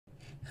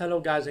Hello,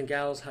 guys and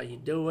gals. How you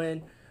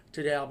doing?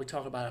 Today I'll be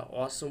talking about an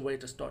awesome way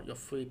to start your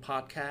free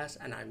podcast,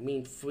 and I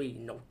mean free.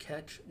 No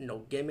catch, no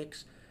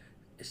gimmicks.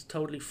 It's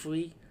totally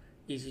free,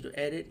 easy to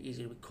edit,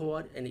 easy to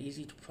record, and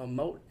easy to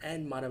promote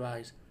and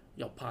monetize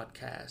your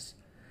podcast.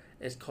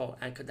 It's called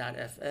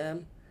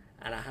Anchor.fm,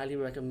 and I highly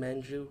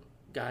recommend you,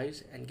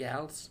 guys and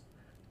gals,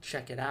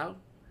 check it out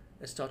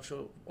and start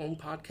your own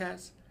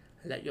podcast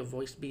and let your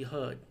voice be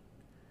heard.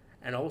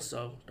 And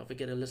also, don't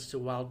forget to listen to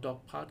Wild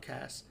Dog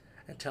Podcast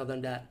and tell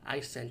them that I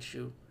sent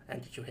you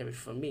and that you hear it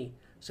from me.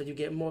 So you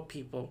get more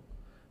people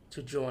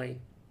to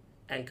join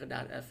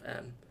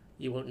Anchor.fm.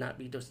 You will not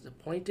be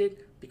disappointed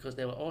because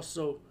they will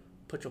also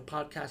put your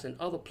podcast in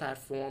other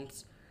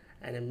platforms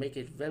and then make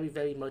it very,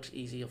 very much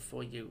easier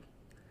for you.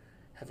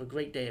 Have a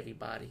great day,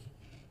 everybody.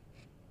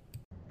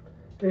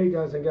 Hey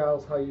guys and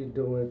gals, how you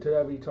doing?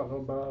 Today we talking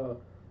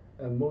about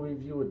a movie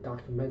review, a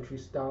documentary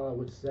style, I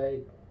would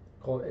say,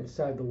 called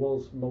 "Inside the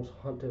World's Most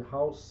Haunted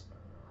House."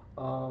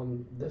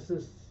 This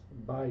is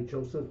by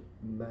Joseph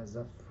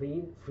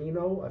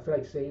Mazzaferro. I feel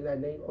like saying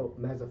that name. Oh,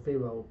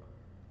 Mazzaferro.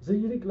 It's a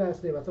unique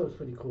last name. I thought it was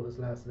pretty cool, his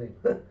last name.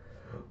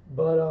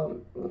 But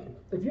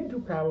if you're into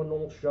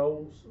paranormal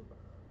shows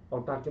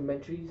or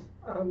documentaries,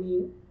 I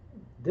mean,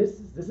 this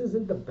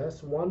isn't the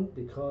best one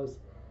because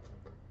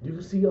you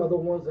can see other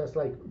ones that's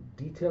like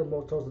detailed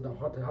more towards the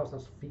haunted house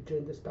that's featured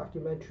in this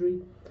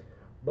documentary.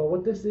 But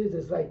what this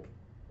is like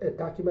a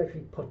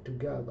documentary put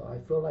together. I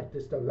feel like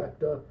this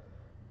director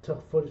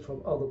took footage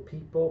from other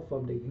people,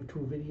 from their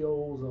YouTube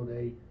videos, or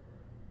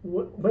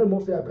well,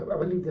 mostly I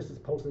believe this is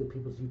posted in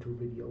people's YouTube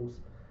videos,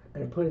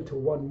 and put into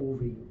one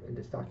movie in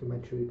this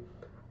documentary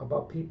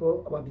about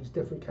these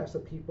different casts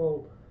of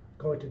people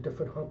going to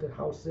different haunted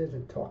houses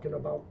and talking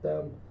about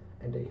them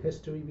and their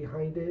history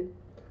behind it.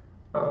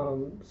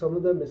 Some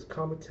of them is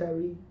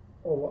commentary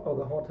over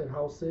other haunted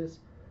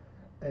houses,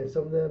 and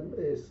some of them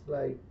is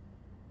like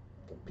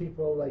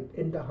people like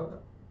in the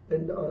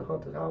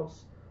haunted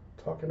house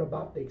talking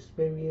about the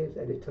experience,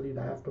 and they tell you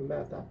the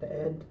aftermath at the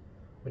end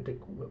with the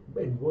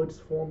in woods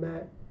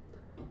format.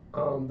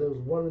 There was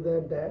one of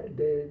them that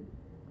there's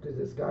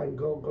this guy and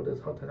girl go to this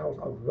haunted house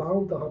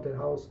around the haunted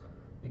house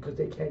because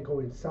they can't go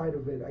inside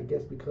of it. I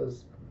guess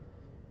because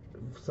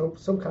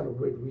some kind of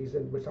weird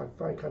reason, which I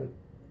find kind of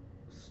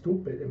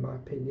stupid in my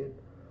opinion.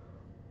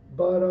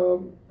 But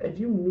if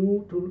you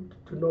new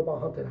to know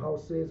about haunted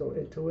houses or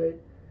into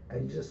it,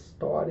 and you just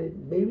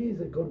started, maybe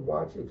it's a good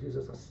watch if you're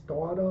just a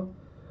starter.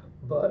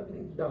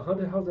 But the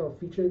haunted houses that are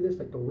featured in this,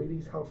 like the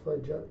Wheaties house, for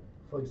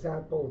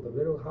example, the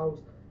Riddle house,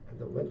 and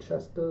the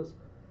Winchesters,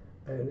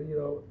 and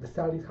the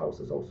Sally's house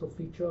is also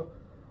featured.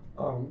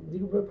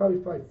 You can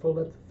probably find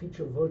full-length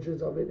feature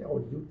versions of it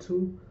on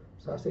YouTube.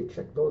 So I say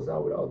check those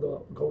out with other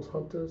ghost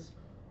hunters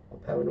or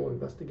paranormal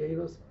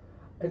investigators.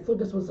 I thought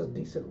this was a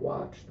decent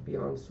watch, to be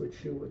honest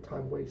with you, a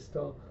time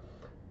waster.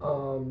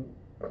 Um,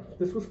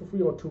 this was for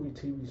free on Tubi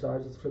TV, so I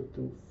just flipped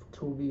through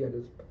Tubi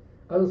and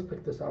I just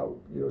picked this out.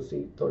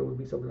 Thought it would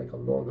be something like a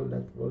longer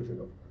length version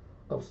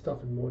of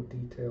stuff in more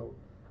detail.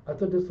 I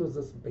thought this was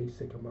just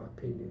basic, in my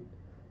opinion.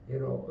 A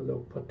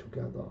little put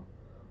together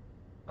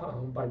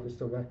by this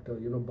director.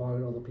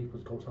 Borrowing other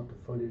people's ghost hunter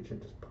footage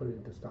and just put it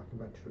in this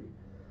documentary.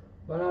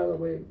 But either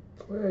way,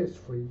 it's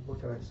free.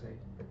 What can I say?